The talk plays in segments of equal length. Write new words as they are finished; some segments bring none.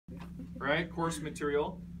right? Coarse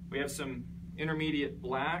material. We have some intermediate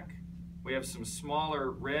black. We have some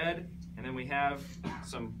smaller red. And then we have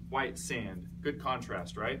some white sand. Good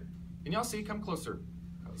contrast, right? Can y'all see? Come closer.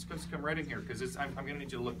 Let's just come right in here because I'm going to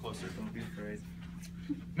need you to look closer. Don't be afraid.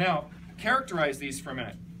 Now, characterize these for a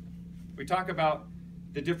minute. We talk about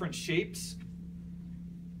the different shapes.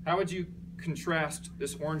 How would you contrast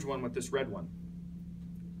this orange one with this red one?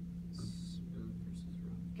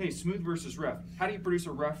 Okay, smooth versus rough. How do you produce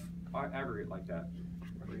a rough aggregate like that?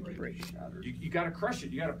 You got to crush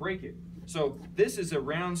it. You got to break it. So this is a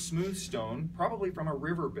round, smooth stone, probably from a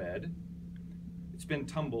riverbed. It's been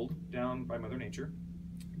tumbled down by Mother Nature.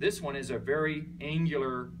 This one is a very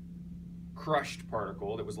angular, crushed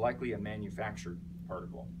particle that was likely a manufactured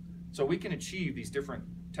particle. So we can achieve these different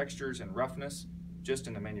textures and roughness just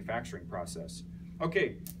in the manufacturing process.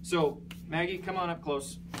 Okay, so Maggie, come on up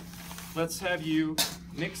close. Let's have you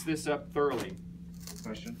mix this up thoroughly.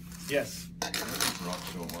 Question? Yes. Why are these rocks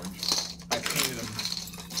so orange? I painted them.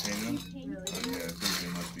 Painted them? Oh, yeah, I think they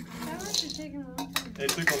must be painted. That must have taken a long time. It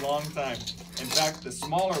took a long time. In fact, the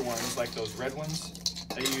smaller ones, like those red ones,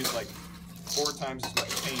 they use like 4 times as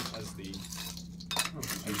much paint as the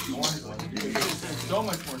orange ones because there's so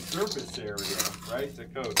much more surface area, right, to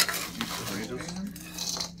coat. You spray them?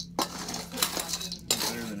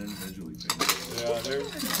 Better than individually painted. Yeah,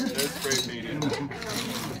 they're spray painted.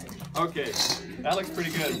 Okay, that looks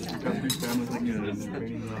pretty good.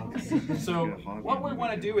 So what we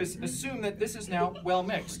want to do is assume that this is now well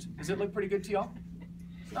mixed. Does it look pretty good to y'all?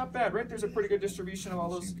 Not bad, right? There's a pretty good distribution of all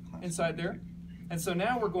those inside there. And so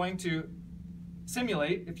now we're going to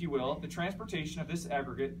simulate, if you will, the transportation of this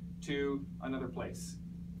aggregate to another place.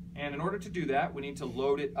 And in order to do that, we need to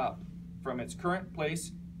load it up from its current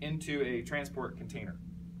place into a transport container.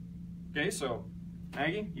 Okay, so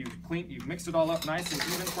Maggie, you've mixed it all up nice and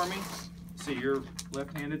even for me. See, you're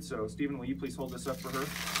left-handed, so Stephen, will you please hold this up for her?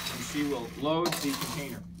 And she will load the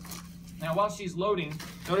container. Now, while she's loading,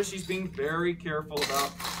 notice she's being very careful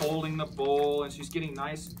about holding the bowl, and she's getting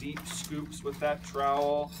nice deep scoops with that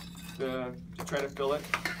trowel to try to fill it.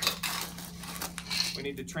 We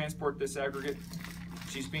need to transport this aggregate.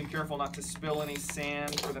 She's being careful not to spill any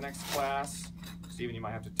sand for the next class. Stephen, you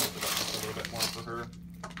might have to tilt it up just a little bit more for her.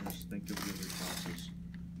 Just think of the other classes.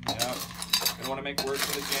 Yeah, I don't want to make work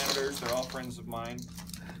for the janitors. They're all friends of mine.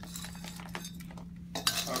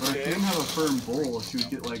 But if she didn't have a firm bowl, she would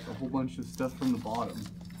get like a whole bunch of stuff from the bottom.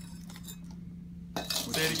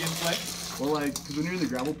 Say it again, Clay. Well, like, because when you're in the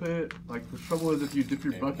gravel pit, like, the trouble is if you dip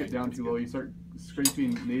your bucket down too low, you start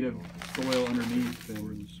scraping native soil underneath,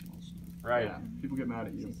 and right. Yeah, people get mad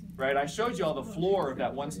at you. Right, I showed you all the floor of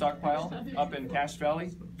that one stockpile up in Cache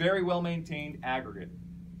Valley. Very well maintained aggregate.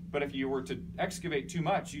 But if you were to excavate too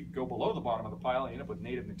much, you'd go below the bottom of the pile and end up with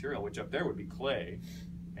native material, which up there would be clay.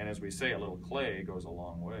 And as we say, a little clay goes a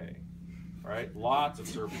long way. Right? Lots of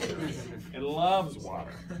surface area. It loves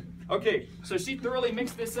water. Okay, so she thoroughly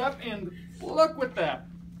mixed this up, and look what that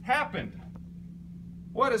happened.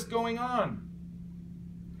 What is going on?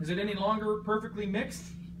 Is it any longer perfectly mixed?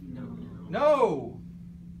 No. No!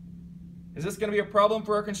 Is this going to be a problem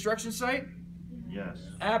for our construction site? Yes.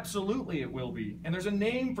 Absolutely it will be. And there's a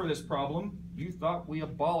name for this problem. You thought we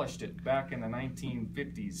abolished it back in the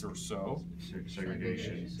 1950s or so.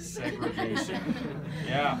 Segregation. Segregation.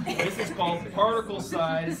 Yeah, this is called particle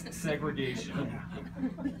size segregation.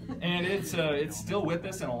 And it's still with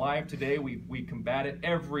us and alive today. We combat it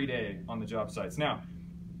every day on the job sites. Now,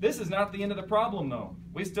 this is not the end of the problem though.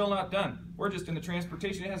 We're still not done. We're just in the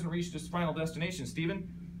transportation. It hasn't reached its final destination.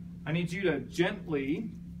 Stephen, I need you to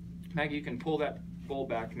gently, Maggie, you can pull that bowl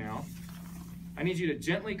back now. I need you to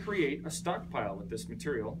gently create a stockpile with this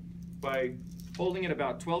material by holding it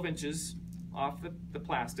about 12 inches off the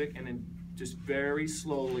plastic and then just very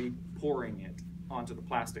slowly pouring it onto the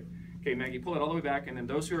plastic. Okay, Maggie, pull it all the way back, and then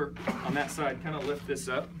those who are on that side kind of lift this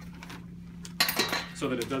up so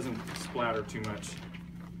that it doesn't splatter too much.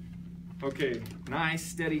 Okay, nice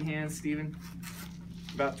steady hands, Stephen.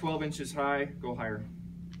 About 12 inches high, go higher.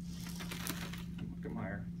 Come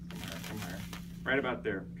higher, come higher, come higher. Right about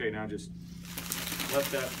there. Okay, now just let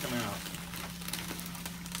that come out.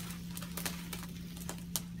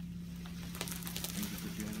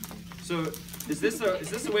 So is this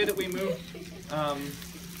a way that we move?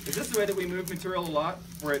 Is this the way that we move material a lot,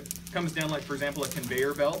 where it comes down like, for example, a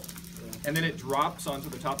conveyor belt, and then it drops onto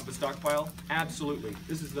the top of a stockpile? Absolutely.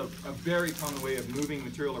 This is a very common way of moving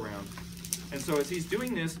material around. And so as he's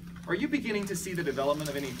doing this, are you beginning to see the development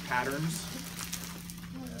of any patterns?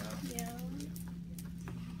 Yeah.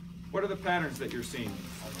 What are the patterns that you're seeing?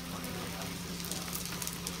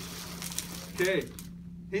 Okay,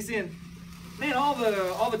 he's in. man, all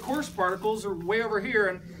the coarse particles are way over here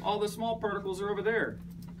and all the small particles are over there.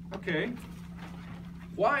 Okay.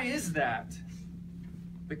 Why is that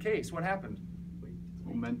the case? What happened?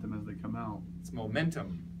 Momentum as they come out. It's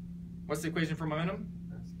momentum. What's the equation for momentum?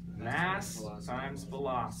 Mass times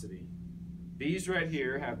velocity. These right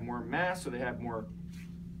here have more mass, so they have more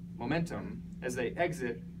momentum. As they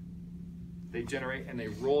exit, they generate and they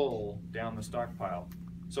roll down the stockpile.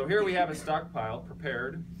 So here we have a stockpile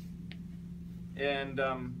prepared, and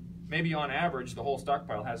maybe on average the whole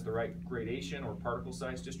stockpile has the right gradation or particle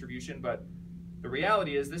size distribution, but the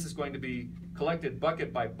reality is this is going to be collected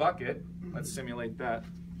bucket by bucket. Let's simulate that.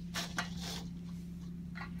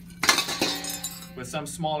 With some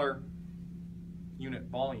smaller unit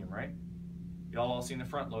volume, right? Y'all all seen the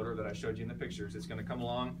front loader that I showed you in the pictures. It's going to come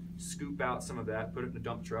along, scoop out some of that, put it in a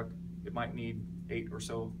dump truck. It might need 8 or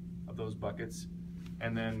so of those buckets,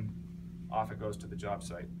 and then off it goes to the job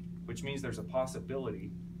site, which means there's a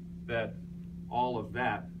possibility that all of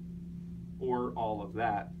that or all of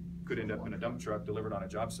that could end up in a dump truck delivered on a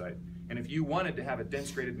job site. And if you wanted to have a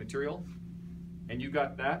dense graded material and you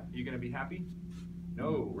got that, are you going to be happy?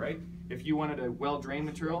 No, right? If you wanted a well-drained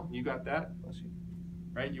material and you got that,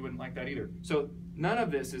 right, you wouldn't like that either. So none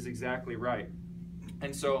of this is exactly right.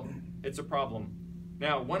 And so it's a problem.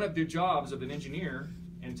 Now, one of the jobs of an engineer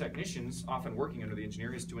and technicians, often working under the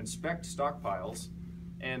engineer, is to inspect stockpiles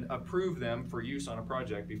and approve them for use on a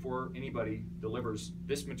project before anybody delivers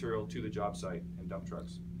this material to the job site and dump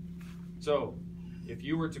trucks. So if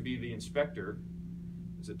you were to be the inspector,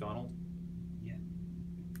 is it Donald? Yeah.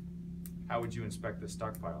 How would you inspect this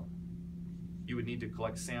stockpile? You would need to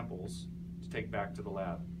collect samples to take back to the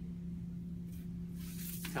lab.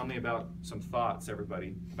 Tell me about some thoughts,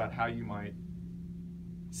 everybody, about how you might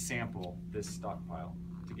sample this stockpile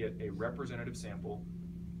to get a representative sample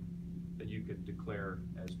that you could declare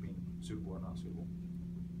as being suitable or not suitable.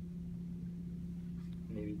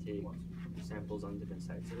 Maybe take samples on different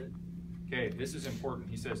sides of it. Okay, this is important.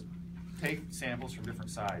 He says, take samples from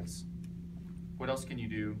different sides. What else can you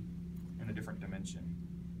do in a different dimension?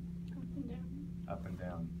 Up and down. Up and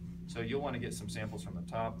down. So you'll want to get some samples from the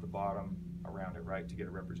top, the bottom, around it, right, to get a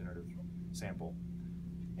representative sample.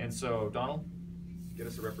 And so, Donald, get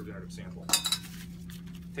us a representative sample.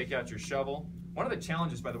 Take out your shovel. One of the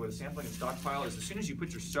challenges, by the way, with sampling a stockpile is as soon as you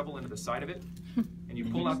put your shovel into the side of it and you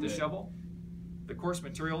pull out the shovel, the coarse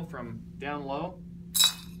material from down low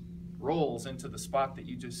rolls into the spot that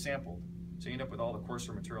you just sampled. So you end up with all the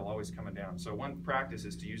coarser material always coming down. So one practice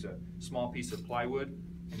is to use a small piece of plywood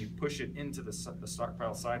and you push it into the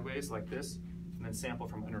stockpile sideways like this, and then sample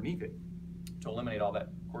from underneath it to eliminate all that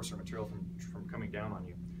coarser material from coming down on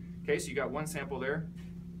you. Okay, so you got one sample there.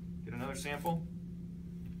 Get another sample.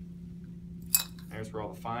 There's where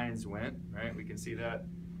all the fines went, right? We can see that.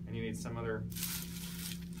 And you need some other,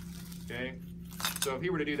 okay? So if he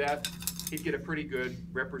were to do that, he'd get a pretty good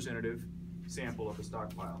representative sample of the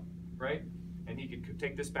stockpile, right? And he could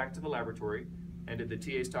take this back to the laboratory. And did the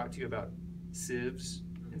TAs talk to you about sieves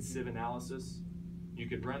and sieve analysis? You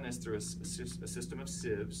could run this through a system of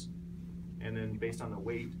sieves, and then based on the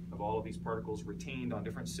weight of all of these particles retained on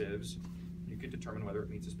different sieves, you could determine whether it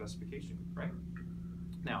meets a specification, right?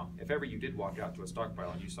 Now, if ever you did walk out to a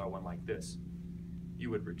stockpile and you saw one like this, you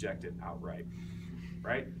would reject it outright,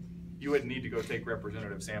 right? You wouldn't need to go take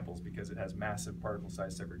representative samples because it has massive particle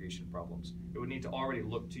size segregation problems. It would need to already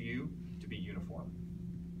look to you to be uniform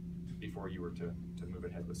before you were to move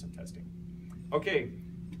ahead with some testing. Okay,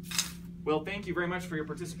 well, thank you very much for your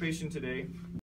participation today.